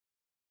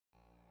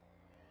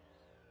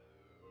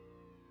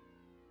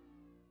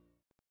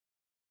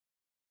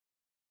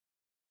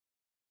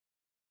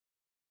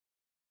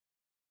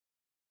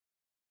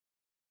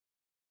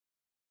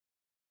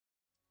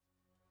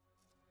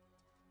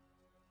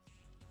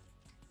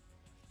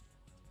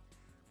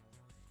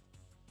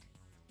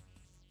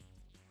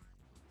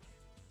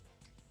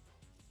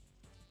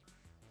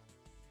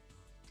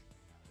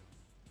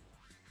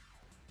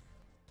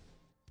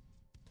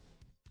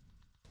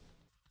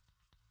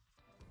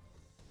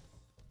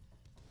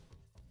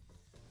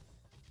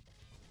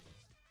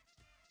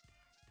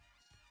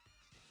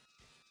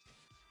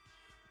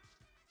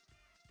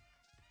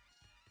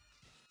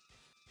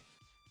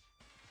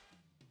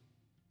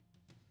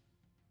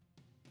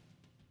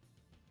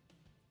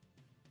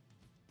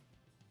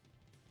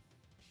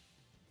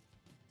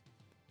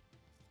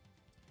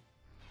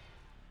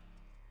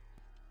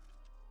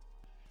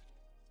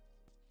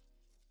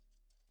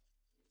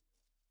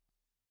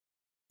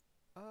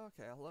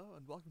Okay, hello,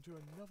 and welcome to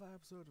another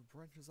episode of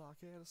Branch's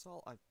Arcade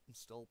Assault. I'm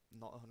still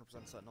not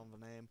 100% certain on the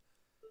name.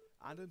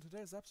 And in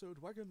today's episode,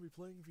 we're going to be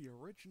playing the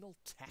original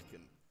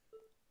Tekken.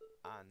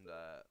 And,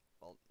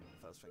 well,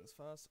 first things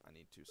first, I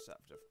need to set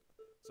the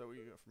so we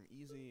go from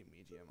easy,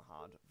 medium,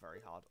 hard,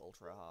 very hard,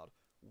 ultra hard.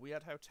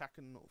 Weird how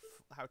Tekken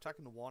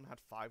 1 had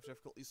 5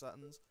 difficulty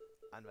settings,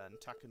 and then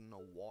Tekken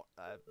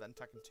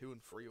 2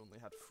 and 3 only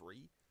had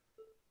 3.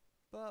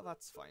 But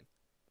that's fine.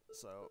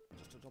 So,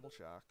 just to double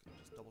check.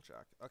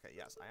 Okay,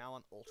 yes, I am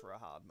on ultra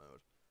hard mode.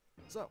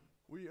 So,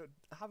 we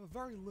have a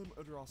very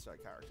limited roster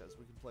of characters.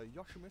 We can play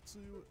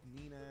Yoshimitsu,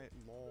 Nina,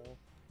 Law,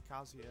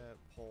 Kazuya,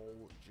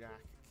 Paul,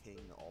 Jack,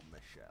 King, or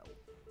Michelle.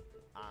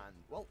 And,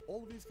 well,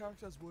 all of these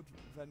characters would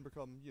then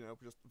become, you know,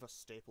 just the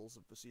staples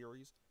of the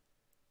series.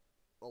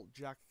 Well,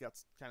 Jack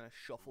gets kind of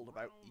shuffled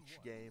about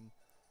each game.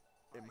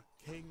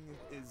 King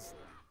is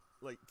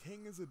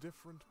a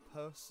different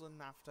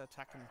person after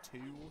Tekken 2.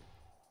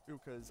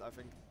 Because I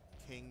think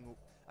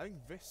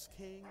this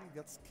King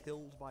gets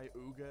killed by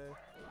Ogre,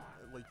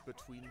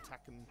 between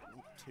Tekken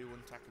 2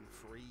 and Tekken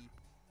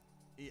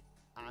 3.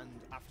 And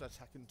after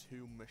Tekken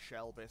 2,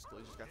 Michelle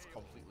basically just gets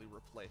completely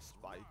replaced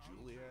by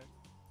Julia.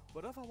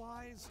 But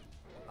otherwise,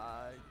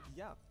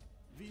 yeah,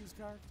 these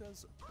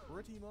characters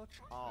pretty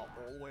much are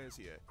always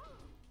here.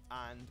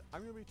 And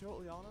I'm gonna be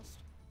totally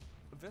honest,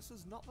 this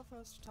is not the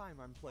first time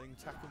I'm playing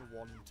Tekken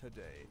 1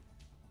 today.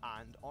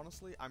 And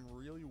honestly, I'm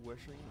really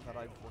wishing that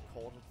I'd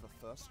recorded the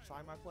first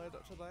time I played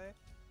it today,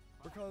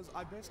 because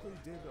I basically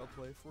did a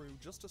playthrough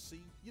just to see,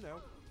 you know,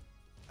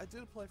 I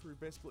did a playthrough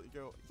basically to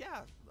go,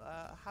 yeah,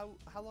 how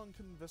long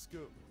can this go,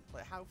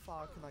 like, how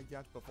far can I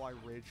get before I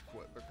rage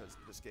quit, because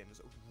this game is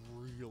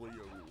really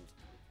old.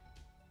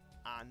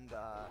 And,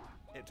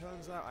 it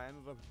turns out I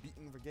ended up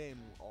beating the game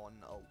on,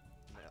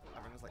 I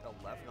think it's like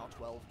 11 or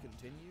 12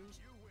 continues,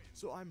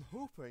 so I'm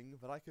hoping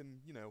that I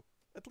can, you know,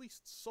 at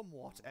least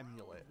somewhat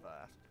emulate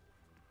that.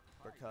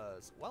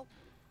 Because, well,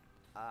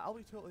 I'll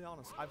be totally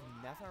honest, I've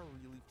never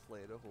really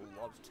played a whole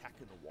lot of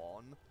Tekken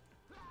 1,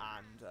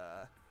 and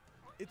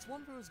it's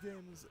one of those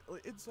games,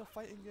 it's a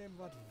fighting game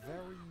that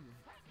very,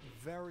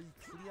 very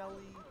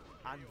clearly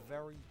and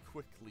very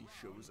quickly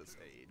shows its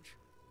age.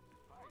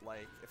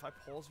 Like, if I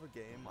pause the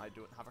game, I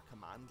don't have a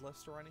command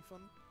list or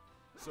anything,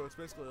 so it's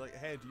basically like,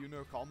 hey, do you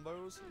know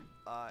combos?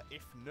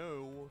 If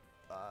no,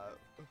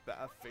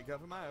 better figure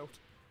them out.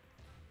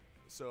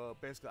 So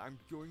basically, I'm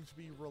going to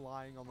be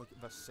relying on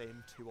the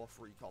same 2 or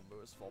 3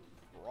 combos for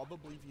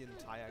probably the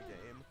entire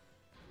game,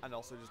 and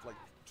also just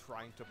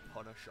trying to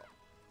punish up,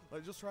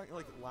 just trying to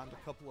land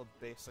a couple of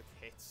basic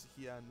hits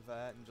here and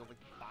there, and just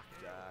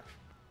backdash.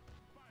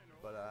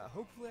 But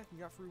hopefully, I can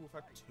get through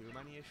without too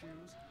many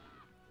issues.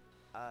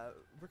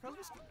 Because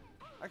this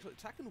actually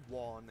Tekken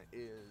 1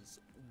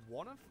 is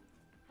one of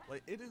the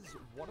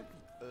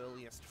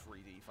earliest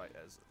 3D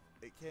fighters.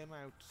 It came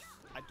out,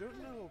 I don't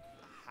know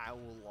how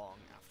long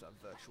after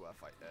Virtua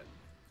Fighter,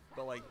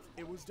 but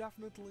it was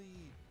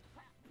definitely,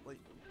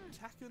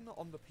 Tekken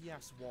on the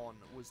PS1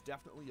 was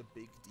definitely a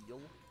big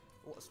deal,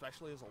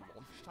 especially as a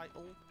launch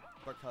title,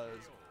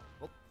 because,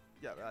 well,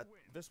 yeah,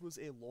 this was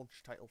a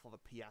launch title for the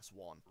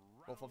PS1,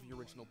 well, for the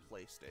original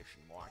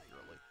PlayStation, more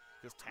accurately,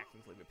 because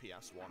technically the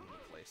PS1 and the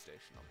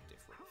PlayStation are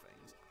different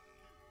things,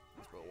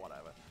 but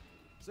whatever.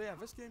 So yeah,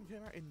 this game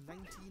came out in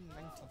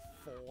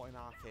 1994 in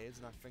arcades,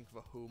 and I think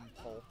the home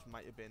port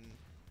might have been...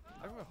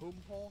 I think the home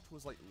port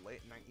was late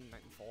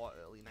 1994,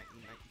 early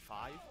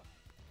 1995.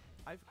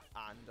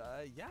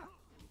 Yeah.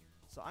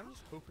 So I'm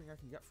just hoping I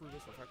can get through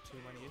this without too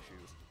many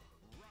issues.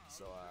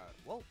 So,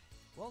 well,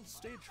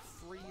 stage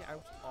 3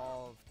 out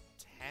of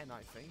 10,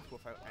 I think,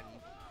 without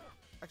any...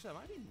 Actually, it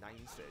might be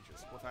 9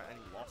 stages without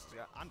any losses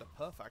yet, and a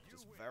perfect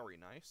is very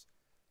nice.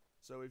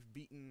 So we've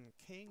beaten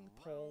King,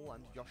 Paul,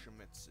 and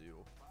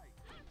Yoshimitsu.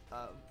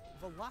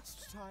 The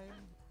last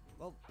time,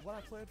 well, when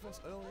I played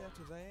this earlier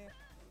today,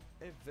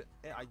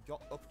 I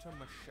got up to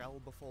Michelle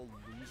before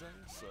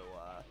losing, so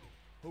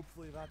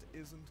hopefully that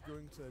isn't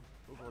going to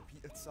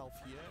repeat itself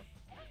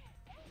here.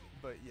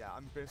 But yeah,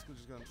 I'm basically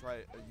just going to try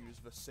to use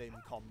the same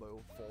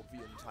combo for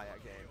the entire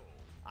game,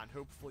 and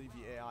hopefully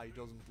the AI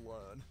doesn't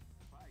learn.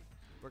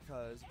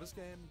 Because this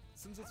game,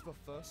 since it's the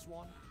first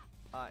one,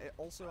 it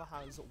also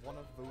has one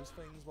of those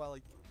things where,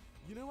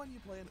 you know when you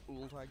play an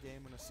older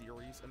game in a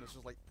series and it's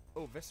just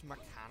oh, this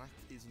mechanic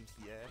isn't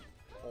here,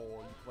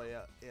 or you play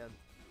it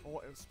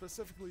or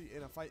specifically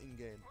in a fighting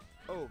game,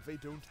 oh, they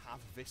don't have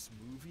this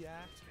move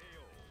yet.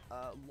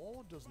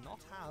 Law does not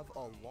have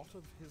a lot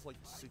of his,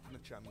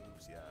 signature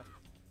moves yet.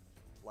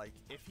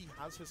 If he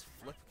has his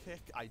flip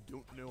kick, I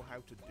don't know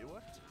how to do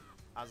it,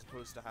 as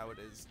opposed to how it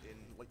is in,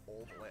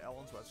 all the later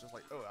ones, where it's just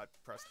oh, I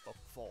pressed up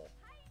 4.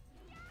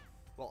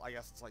 Well, I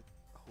guess it's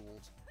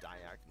hold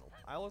diagonal.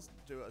 I always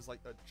do it as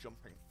a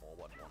jumping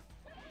forward one,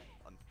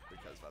 and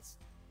because that's...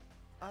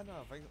 I don't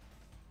know,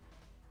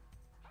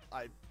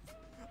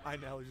 I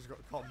nearly just got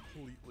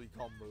completely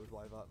comboed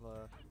by that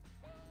there.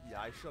 Yeah,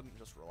 I shouldn't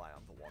just rely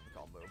on the one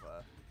combo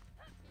there.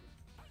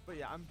 But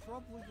yeah, I'm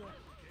probably gonna...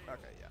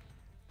 Okay, yeah.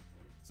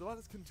 So let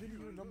us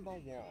continue number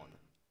 1.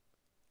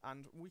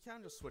 and we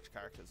can just switch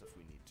characters if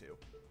we need to.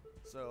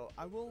 So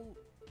I will,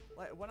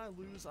 like, when I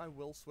lose, I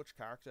will switch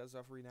characters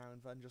every now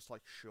and then, just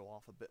like show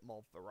off a bit more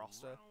of the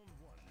roster.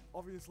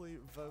 Obviously,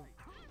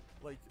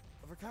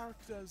 the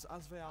characters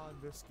as they are in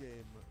this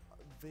game,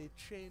 they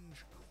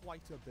change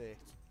quite a bit.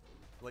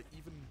 Like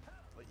even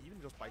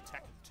just by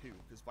Tekken 2,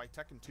 because by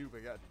Tekken 2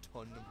 they get a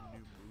ton of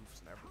new moves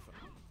and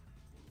everything.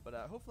 But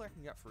hopefully I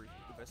can get through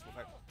this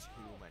without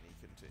too many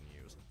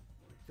continues.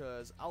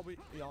 Because I'll be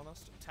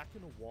honest,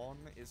 Tekken 1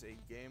 is a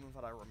game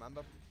that I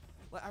remember.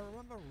 Like I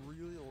remember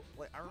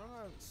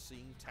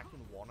seeing Tekken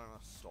 1 in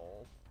a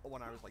stall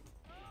when I was like,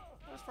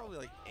 I was probably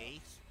like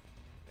 8,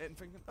 and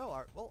thinking,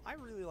 oh, well, I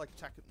really like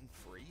Tekken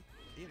 3.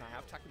 You know, I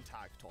have Tekken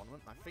Tag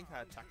Tournament. And I think I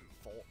had Tekken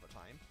 4 at the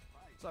time.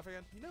 So I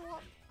figured, you know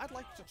what? I'd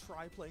like to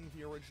try playing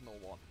the original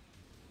one.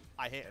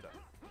 I hated it.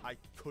 I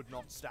could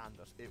not stand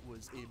it. It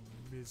was a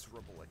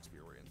miserable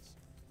experience.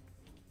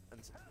 And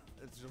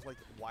it's just like,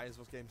 why is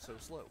this game so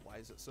slow? Why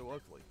is it so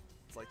ugly?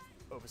 It's like,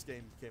 oh, this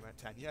game came out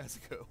 10 years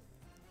ago.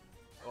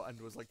 Oh, and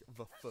was like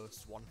the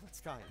first one of its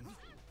kind.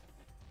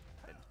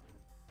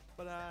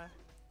 But I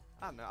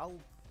don't know,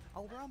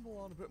 I'll ramble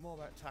on a bit more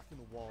about Tekken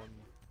 1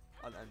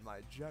 and my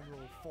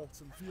general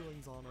thoughts and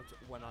feelings on it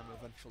when I'm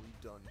eventually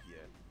done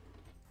here.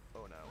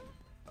 Oh no.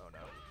 Oh no.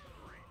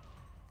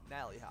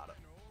 Nelly had it.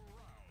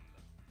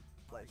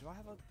 Like, do I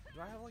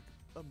have like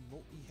a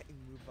multi-hitting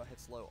move that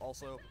hits low?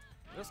 Also,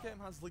 this game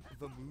has like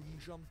the moon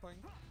jumping,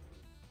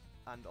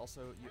 and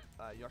also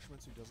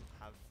Yoshimitsu doesn't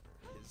have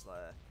his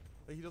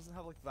he doesn't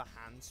have like the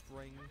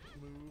handspring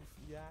move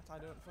yet, I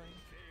don't think.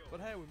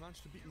 But hey, we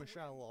managed to beat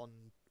Michelle on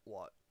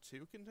what,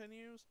 2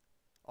 continues?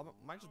 Or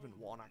might have been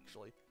 1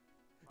 actually.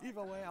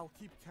 Either way, I'll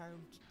keep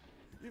count.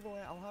 Either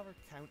way, I'll have a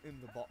count in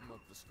the bottom of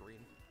the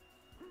screen.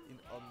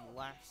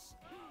 Unless,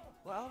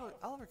 well,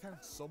 I'll have a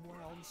count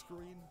somewhere on the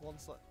screen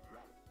once that.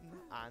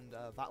 And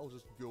that'll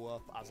just go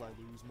up as I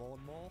lose more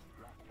and more.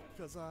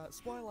 Because,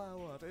 spoiler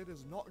alert, it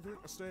is not going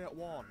to stay at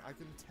 1. I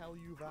can tell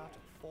you that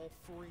for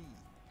free.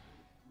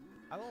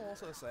 I will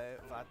also say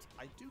that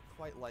I do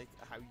quite like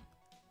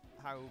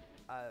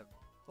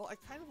well, I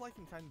kind of like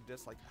and kind of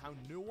dislike how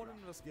no one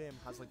in this game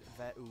has, like,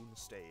 their own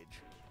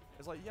stage.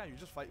 It's like, yeah, you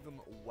just fight them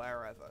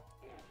wherever.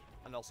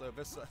 And also,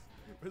 this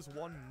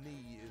one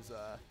knee is,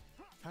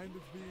 kind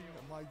of being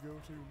my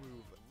go-to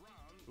move.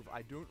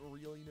 I don't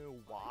really know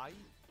why.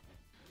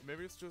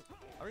 Maybe it's just,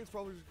 I think it's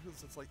probably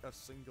because it's like a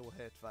single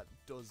hit that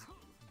does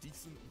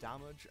decent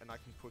damage and I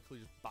can quickly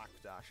just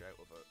backdash out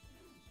of it.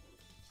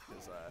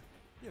 Because,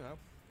 you know,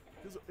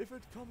 because if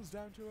it comes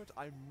down to it,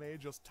 I may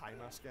just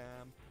timer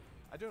scam.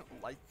 I don't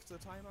like to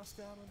timer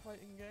scam in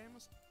fighting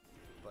games,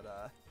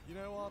 but, you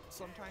know what,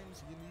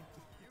 sometimes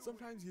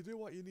you do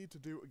what you need to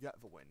do to get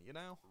the win, you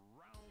know?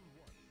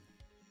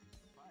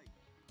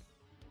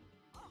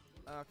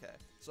 Okay,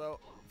 so,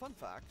 fun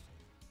fact,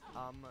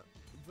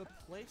 the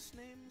place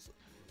names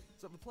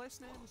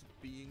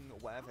being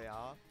where they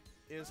are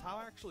is how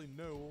I actually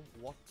know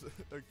what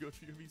a good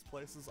few of these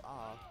places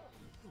are.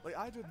 Like,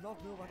 I did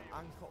not know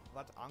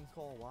that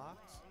Angkor Wat.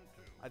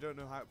 I don't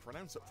know how to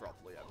pronounce it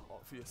properly,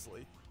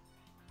 obviously.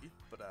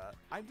 But,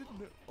 I didn't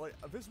know, like,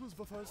 this was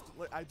the first,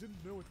 like, I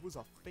didn't know it was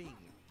a thing.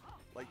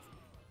 Like,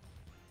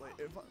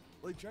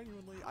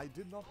 genuinely, I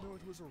did not know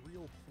it was a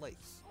real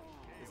place.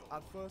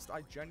 At first,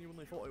 I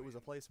genuinely thought it was a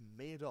place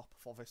made up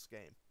for this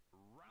game.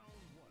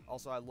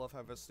 Also, I love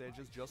how this stage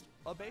is just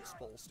a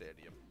baseball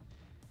stadium.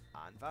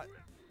 And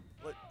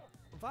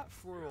that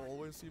throw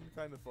always seemed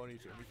kind of funny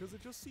to me, because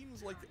it just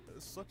seems like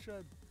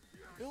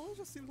it always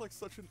just seems like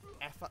such an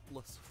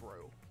effortless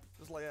throw.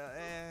 Just like,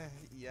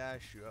 yeah,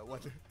 sure,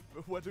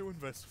 we're doing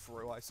this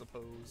throw, I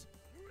suppose.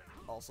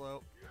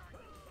 Also,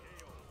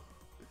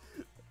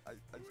 I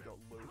just got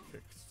low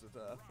kicked to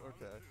death,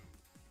 okay.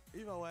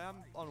 Either way,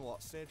 I'm on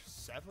what, stage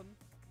 7?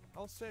 I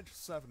was stage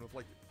 7 with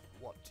like,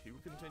 what, 2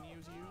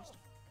 continues used?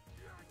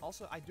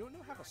 Also, I don't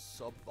know how the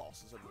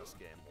sub-bosses in this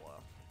game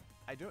work.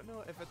 I don't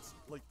know if it's,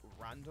 like,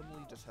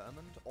 randomly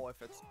determined, or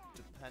if it's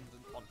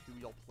dependent on who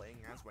you're playing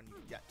as when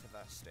you get to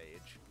their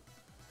stage.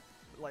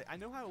 Like, I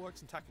know how it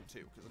works in Tekken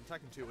 2, because in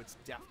Tekken 2 it's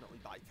definitely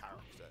by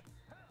character.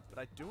 But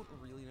I don't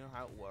really know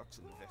how it works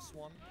in this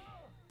one.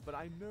 But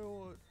I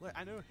know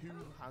who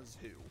has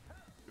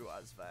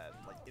their,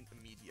 like,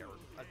 intermediary,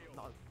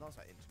 not as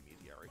their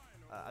intermediary,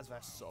 as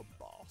their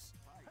sub-boss.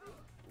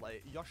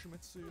 Like,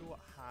 Yoshimitsu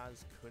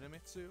has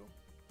Kunimitsu.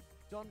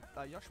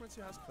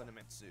 Yoshimitsu has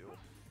Kunimitsu.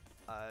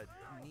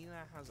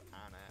 Nina has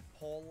Anna.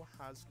 Paul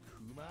has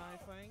Kuma, I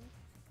think.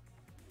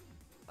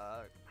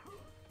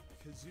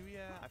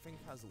 Kazuya, I think,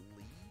 has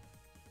Lee.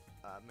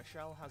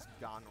 Michelle has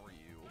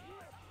Ganryu.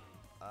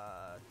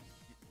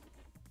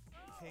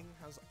 King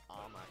has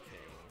Arma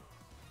King.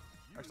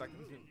 Actually,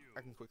 I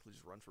can quickly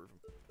just run through them.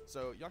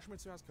 So,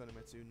 Yoshimitsu has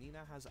Kunimitsu.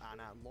 Nina has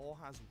Anna. Law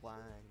has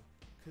Wang.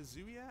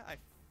 Kazuya, I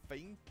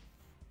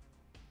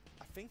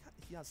think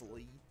he has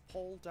Lee.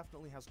 Paul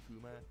definitely has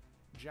Kuma.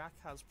 Jack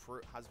has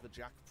the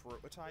Jack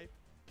prototype.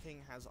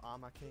 King has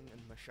Arma King,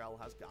 and Michelle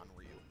has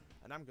Ganryu.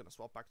 And I'm gonna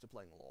swap back to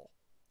playing Law.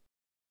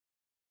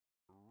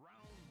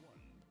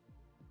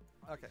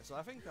 Okay, so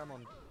I think I'm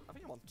on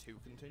 2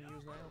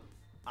 continues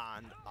now,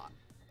 and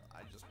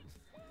I just,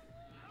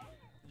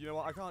 you know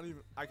what? I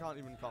can't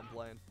even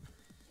complain.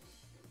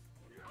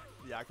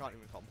 Yeah, I can't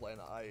even complain.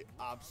 I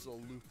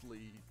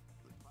absolutely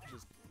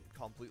just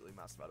completely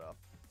messed that up.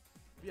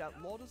 But yeah,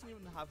 Law doesn't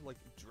even have like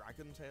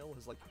Dragon Tail,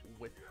 his like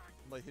whip,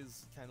 like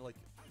his kind of like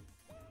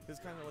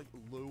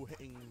low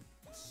hitting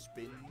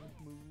spin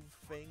move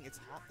thing. It's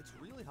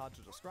really hard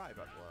to describe.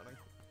 I'm learning.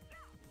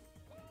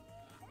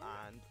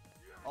 And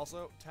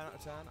also, 10 out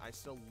of 10, I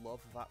still love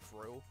that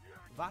throw.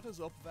 That is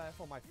up there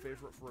for my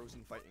favorite throws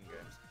in fighting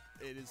games.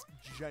 It is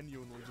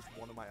genuinely just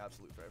one of my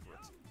absolute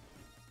favorites.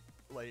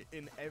 Like,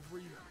 in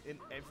every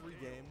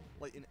game,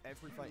 like, in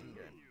every fighting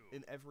game,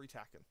 in every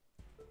Tekken,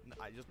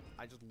 I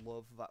just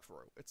love that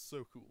throw. It's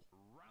so cool.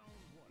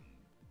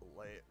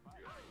 Like,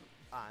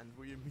 and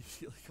we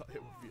immediately got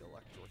hit with the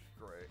electric.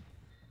 Great.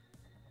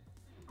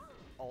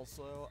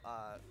 Also,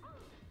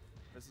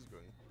 this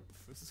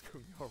is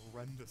going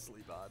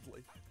horrendously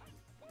badly.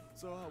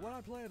 So, when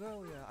I played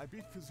earlier, I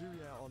beat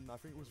Kazuya on, I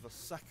think it was the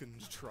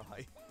 2nd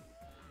try.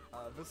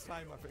 This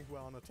time, I think we're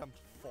on attempt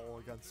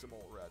 4 against him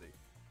already.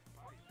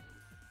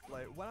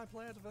 Like, when I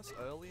played this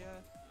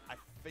earlier, I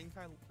think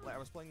I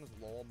was playing as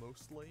Law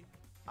mostly,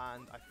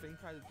 and I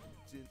think I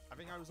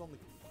was on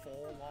like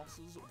 4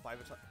 losses by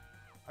the time.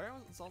 I think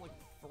I was on like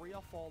 3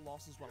 or 4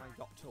 losses when I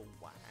got to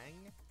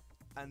Wang,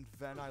 and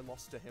then I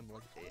lost to him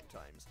like 8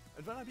 times.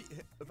 And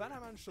then I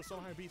managed to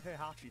somehow beat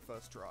Heihachi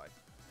first try.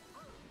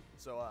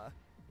 So,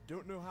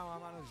 don't know how I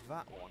managed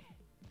that one.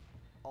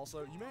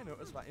 Also, you may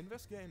notice that in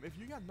this game, if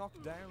you get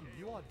knocked down,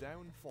 you are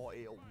down for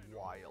a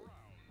while.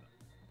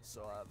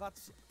 So,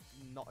 that's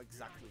not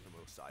exactly the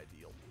most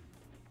ideal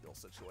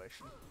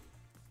situation.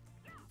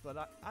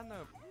 But I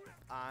know,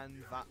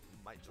 and that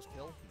might just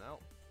kill. No.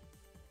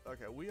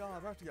 Okay, we are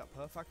about to get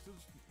perfected.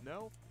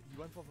 No, he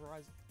went for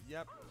Verizon.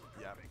 Yep.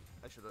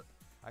 I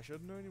should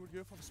have known he would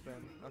go for the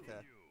spin.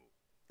 Okay.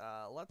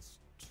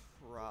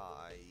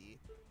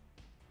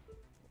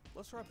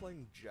 Let's try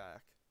playing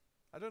Jack.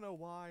 I don't know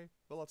why,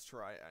 but let's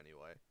try it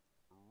anyway.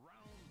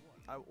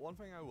 One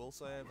thing I will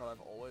say that I've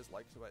always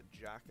liked about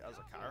Jack as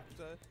a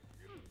character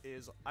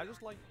is I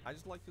just like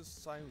his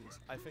sounds.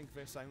 I think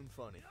they sound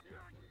funny.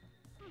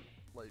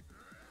 Like,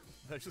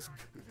 they're just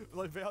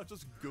like they are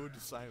just good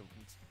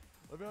sounds.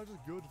 Like, they are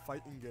just good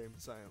fighting game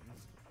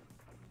sounds.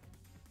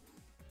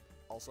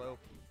 Also,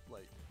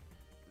 like,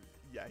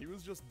 yeah, he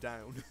was just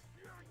down.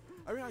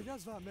 I mean, I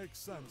guess that makes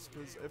sense,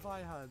 because if I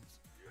had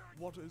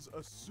what is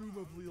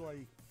assumably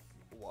like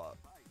what?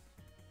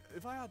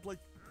 If I had like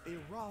a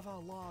rather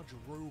large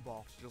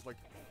robot just like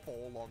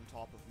fall on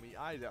top of me,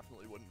 I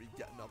definitely wouldn't be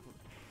getting up.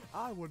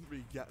 I wouldn't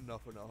be getting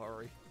up in a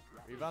hurry.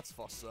 I mean, that's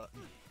for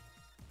certain.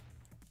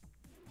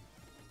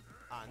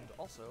 And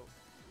also,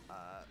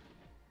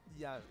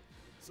 yeah.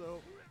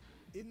 So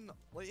in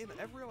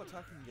every other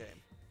Tekken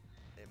game,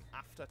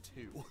 after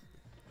 2,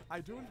 I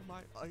don't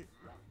mind. I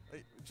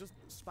just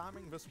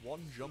spamming this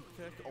one jump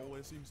kick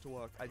always seems to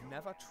work. I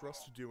never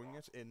trust doing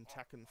it in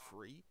Tekken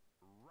 3.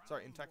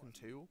 Sorry, in Tekken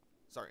 2.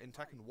 Sorry, in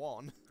Tekken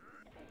 1.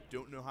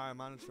 Don't know how I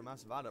managed to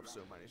mess that up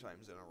so many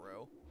times in a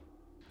row.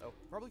 Oh,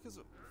 probably because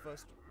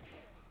first.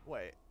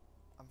 Wait,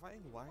 I'm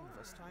fighting Wang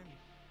this time?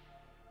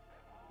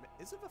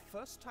 Is it the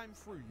first time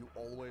through you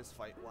always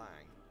fight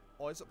Wang?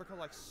 Or is it because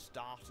I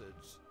started...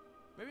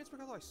 Maybe it's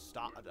because I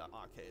started at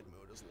arcade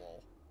mode as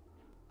lol.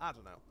 I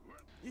don't know.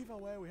 Either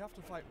way, we have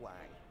to fight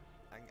Wang.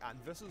 And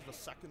this is the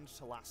 2nd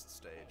to last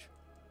stage.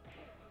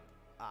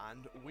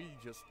 And we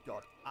just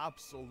got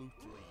absolutely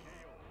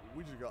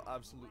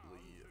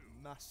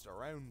messed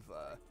around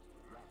there.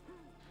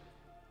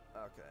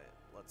 Okay,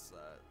 let's,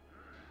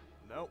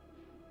 nope.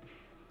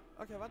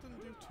 Okay, that didn't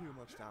do too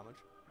much damage.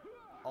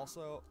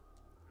 Also,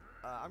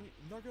 I'm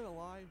not gonna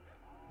lie,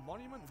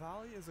 Monument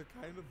Valley is a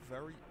kind of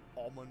very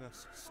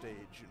ominous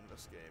stage in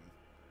this game.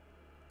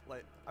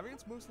 Like, I mean,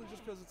 it's mostly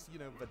just because it's, you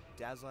know, the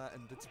desert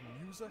and its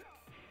music.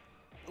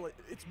 Like,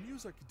 its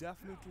music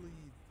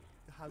definitely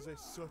has a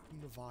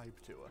certain vibe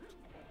to it.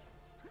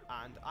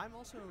 And I'm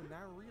also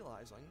now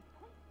realizing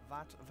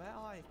that there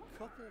are a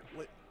couple,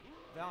 like,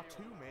 there are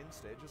 2 main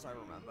stages I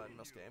remember in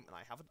this game, and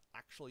I haven't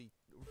actually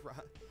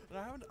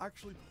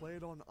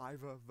played on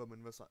either of them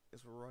in this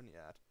run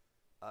yet.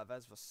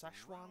 There's the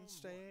Szechuan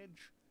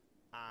stage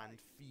and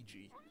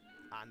Fiji,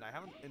 and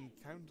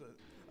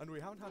we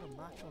haven't had a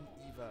match on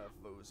either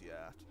of those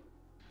yet.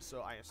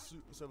 So I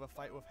assume, the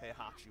fight with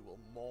Heihachi will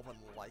more than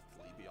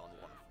likely be on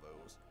one of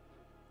those.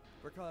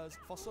 Because,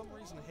 for some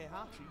reason,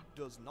 Heihachi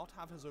does not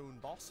have his own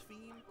boss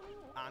theme,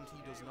 and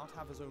he does not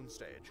have his own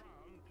stage.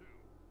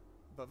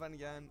 But then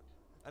again,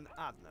 I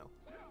don't know.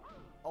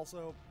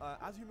 Also,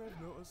 as you may have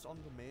noticed on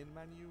the main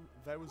menu,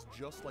 there was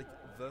just, like,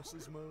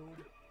 versus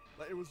mode.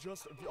 Like, it was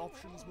just the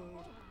options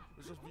mode. It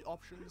was just the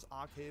options,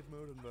 arcade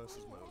mode, and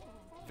versus mode.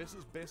 This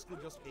is basically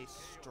just a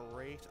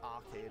straight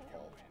arcade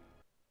port.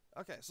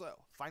 Okay, so,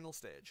 final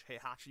stage,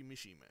 Heihachi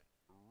Mishima.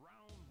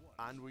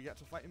 And we get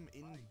to fight him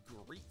in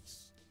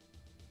Greece.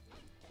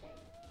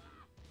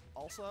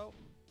 Also,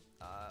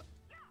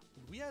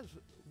 weird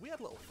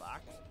little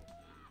fact.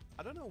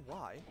 I don't know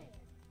why,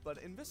 but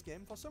in this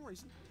game, for some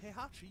reason,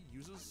 Heihachi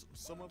uses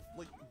some of,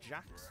 like,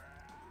 Jack's...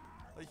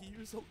 Like, he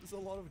uses a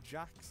lot of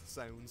Jack's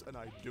sounds, and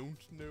I don't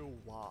know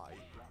why.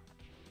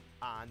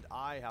 And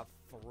I have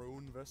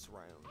thrown this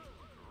round.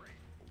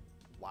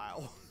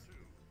 Wow.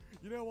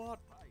 You know what?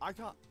 I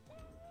can't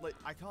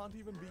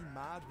even be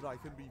mad, but I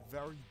can be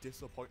very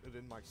disappointed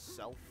in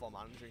myself for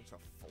managing to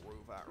throw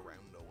that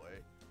round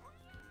away.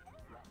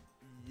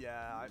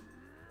 Yeah,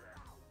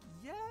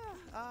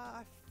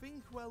 I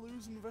think we're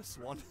losing this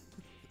one.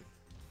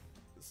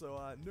 So,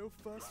 no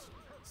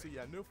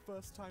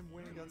first time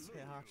win against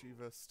Heihachi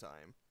this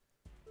time.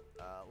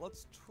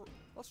 Let's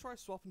try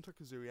swapping to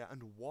Kazuya,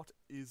 and what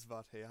is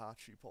that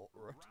Heihachi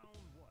portrait?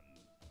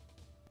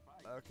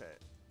 Okay.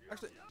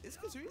 Actually, is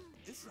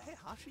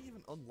Heihachi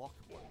even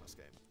unlockable in this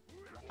game?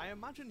 I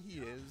imagine he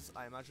is.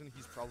 I imagine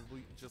he's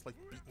probably just, like,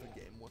 beat the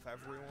game with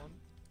everyone.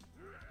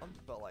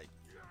 But, like,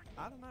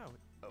 I don't know.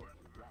 Oh.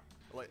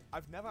 Like,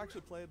 I've never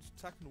actually played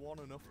Tekken 1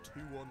 enough to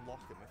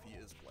unlock him if he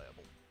is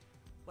playable.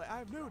 Like, I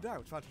have no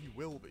doubt that he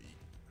will be,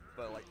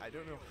 but, like, I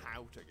don't know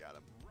how to get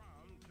him.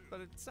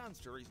 But it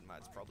stands to reason that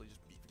it's probably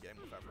just beat the game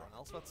with everyone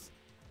else.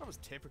 That was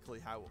typically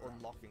how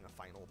unlocking a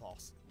final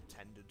boss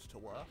tended to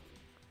work.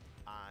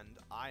 And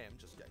I am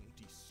just getting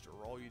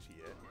destroyed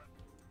here.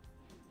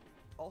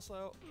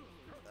 Also,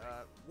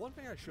 one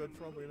thing I should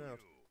probably note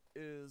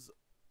is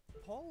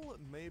Paul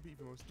may be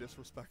the most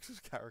disrespected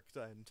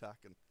character in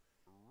Tekken.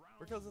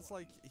 Because it's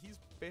like, he's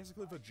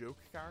basically the joke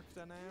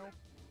character now.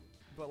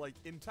 But like,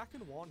 in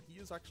Tekken 1, he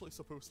is actually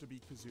supposed to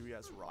be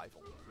Kazuya's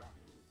rival.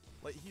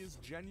 Like, he is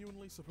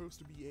genuinely supposed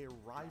to be a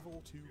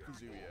rival to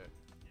Kazuya.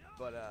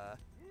 But,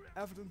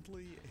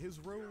 evidently, his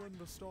role in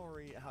the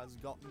story has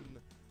gotten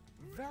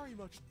very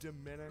much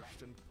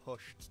diminished and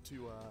pushed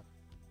to,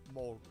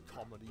 more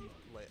comedy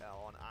later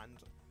on. And,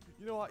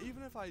 you know what,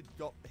 even if I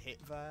got hit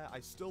there, I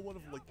still would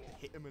have, like,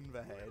 hit him in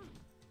the head.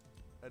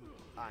 And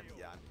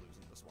yeah, I'm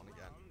losing this one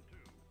again.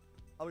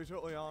 I'll be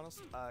totally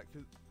honest,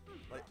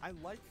 like, I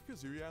like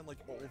Kazuya and, like,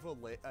 all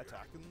the later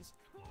Tekkens.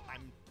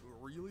 I'm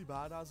really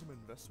bad as him in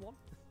this one.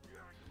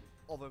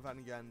 Although, then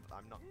again,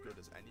 I'm not good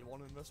as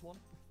anyone in this one.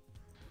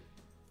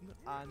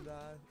 And,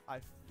 I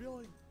feel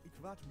like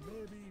that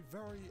may be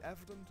very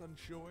evident and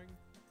showing,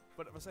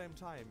 but at the same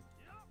time,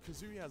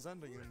 Kazuya's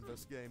ending in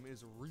this game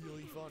is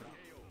really funny.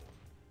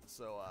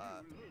 So,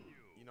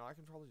 you know, I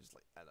can probably just,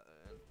 like, edit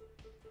it in.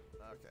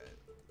 Okay.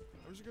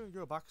 I'm just gonna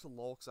go back to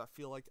law, because I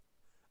feel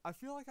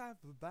like I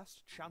have the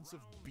best chance of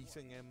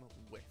beating him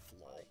with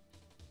law.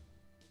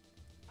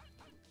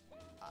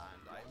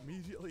 And I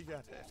immediately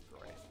get hit.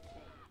 Great.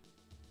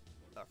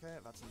 Okay,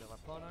 that's another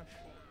punish.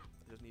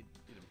 I just need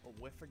a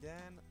whiff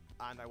again.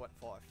 And I went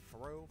for a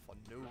throw for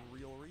no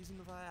real reason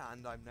there,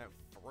 and I'm now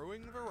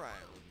throwing the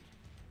round.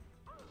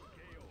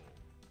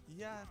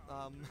 Yeah,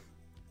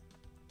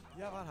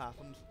 yeah, that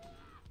happened.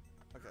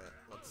 Okay,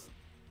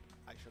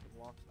 I should have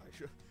blocked.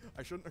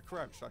 I shouldn't have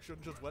crouched. I should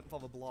have just went for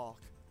the block.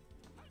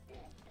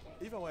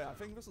 Either way, I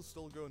think this is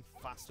still going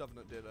faster than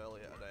it did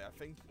earlier today. I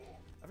think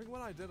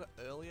when I did it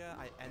earlier,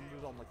 I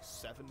ended on like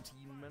 17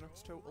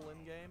 minutes total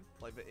in-game,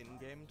 like the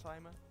in-game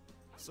timer.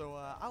 So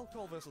I'll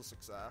call this a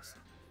success.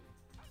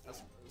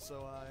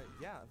 So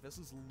yeah, this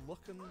is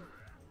looking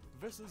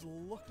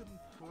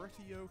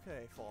pretty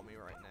okay for me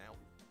right now.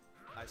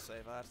 I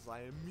say that as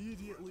I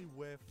immediately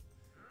whiff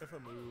if a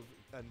move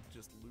and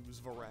just lose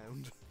the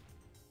round.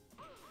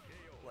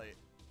 Like,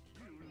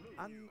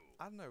 and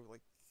I don't know,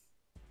 like.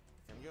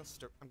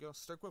 I'm gonna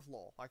stick with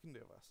Law. I can do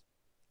this.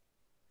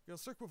 I'm gonna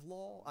stick with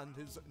Law and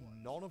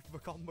none of the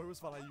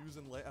combos that I use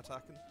in later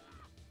Tekken.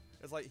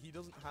 It's like, he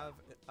doesn't have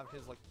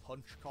his, like,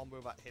 punch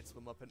combo that hits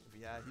them up into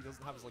the air. He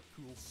doesn't have his, like,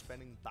 cool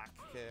spinning back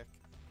kick.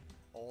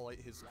 Or,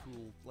 like, his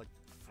cool, like,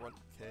 front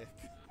kick.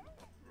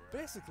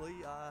 Basically,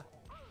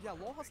 yeah,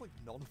 Law has, like,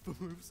 none of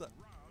the moves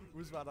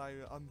that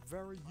I'm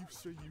very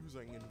used to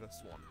using in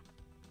this one.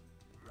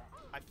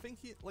 I think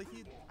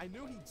I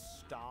know he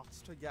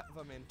starts to get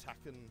them in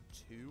Tekken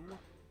 2,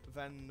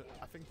 then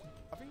I think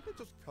they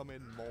just come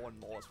in more and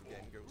more as the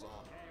game goes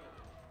on.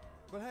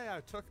 But hey,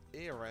 I took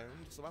a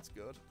round, so that's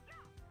good.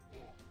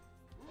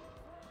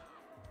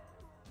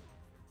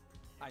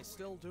 I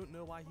still don't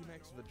know why he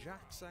makes the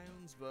jack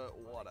sounds, but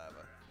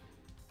whatever.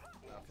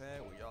 Okay,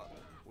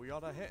 we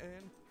got a hit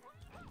in.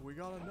 We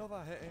got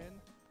another hit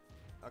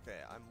in. Okay,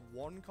 I'm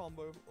one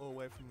combo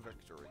away from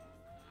victory.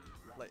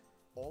 Like,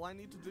 all I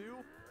need to do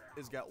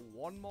is get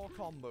one more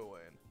combo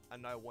in,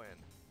 and I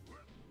win.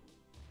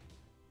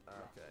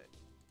 Okay.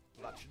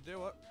 That should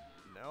do it.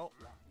 No.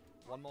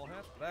 One more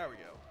hit. There we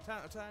go. 10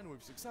 out of 10,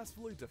 we've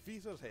successfully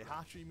defeated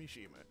Heihachi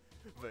Mishima.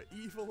 The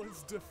evil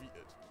is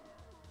defeated.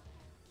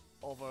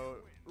 Although,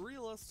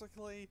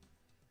 realistically,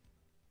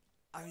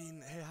 I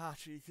mean,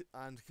 Heihachi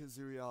and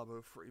Kazuya are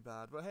both pretty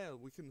bad. But hey,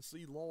 we can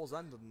see Law's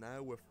ending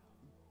now with,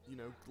 you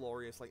know,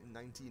 glorious, like,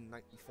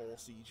 1994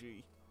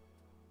 CG.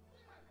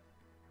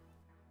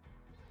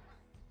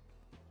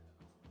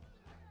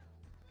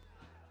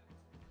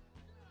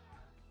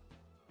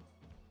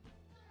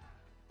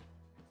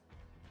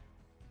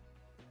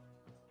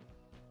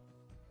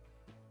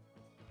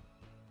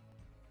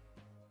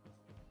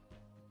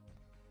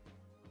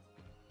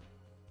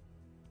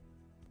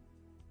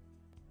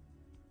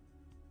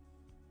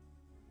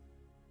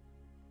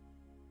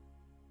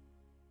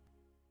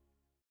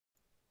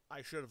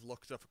 I should have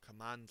looked up a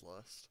command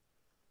list.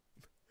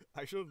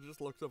 I should have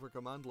just looked up a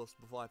command list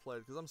before I played,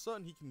 because I'm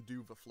certain he can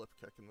do the flip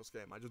kick in this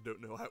game, I just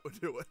don't know how to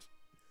do it.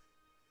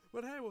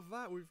 But hey, with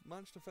that, we've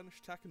managed to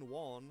finish Tekken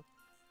 1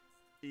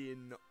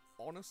 in,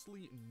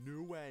 honestly,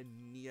 nowhere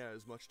near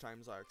as much time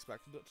as I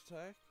expected it to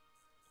take.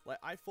 Like,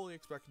 I fully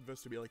expected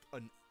this to be, like,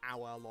 an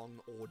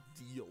hour-long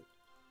ordeal.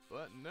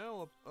 But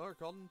no,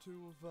 according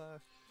to the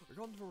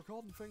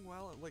recording thing,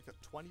 well, like,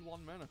 at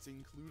 21 minutes,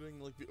 including,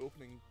 like, the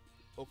opening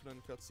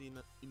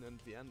cutscene and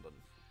the ending.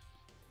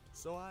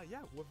 So,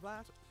 yeah, with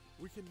that,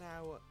 we can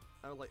now,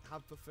 like,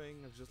 have the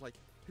thing of just, like,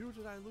 who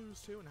did I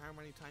lose to and how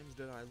many times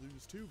did I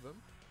lose to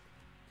them?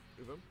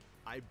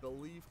 I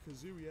believe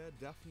Kazuya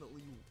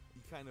definitely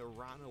kind of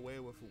ran away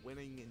with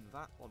winning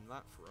on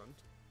that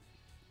front.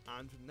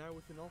 And now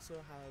we can also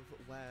have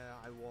where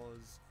I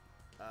was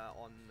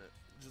on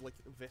just like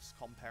this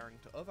comparing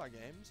to other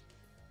games.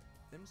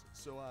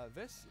 So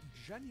this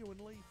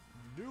genuinely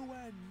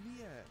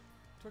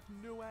took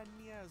nowhere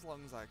near as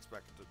long as I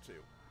expected it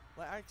to.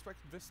 Like I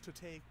expected this to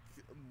take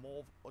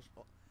more.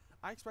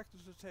 I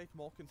expected to take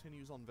more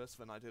continues on this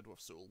than I did with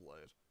Soul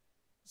Blade.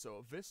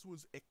 So this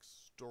was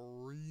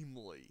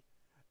extremely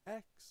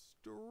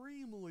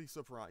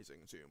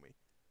surprising to me.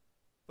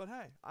 But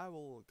hey, I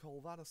will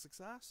call that a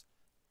success.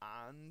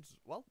 And,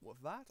 well,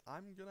 with that,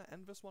 I'm gonna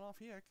end this one off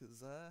here, because,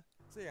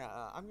 so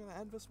yeah, I'm gonna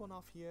end this one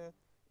off here.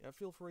 Yeah,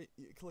 feel free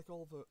to click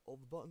all the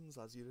buttons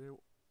as you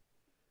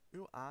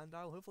do. And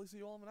I'll hopefully see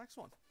you all in the next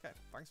one. Okay,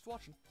 thanks for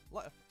watching.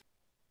 Later.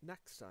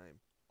 Next time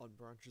on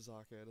Branch's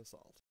Arcade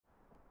Assault.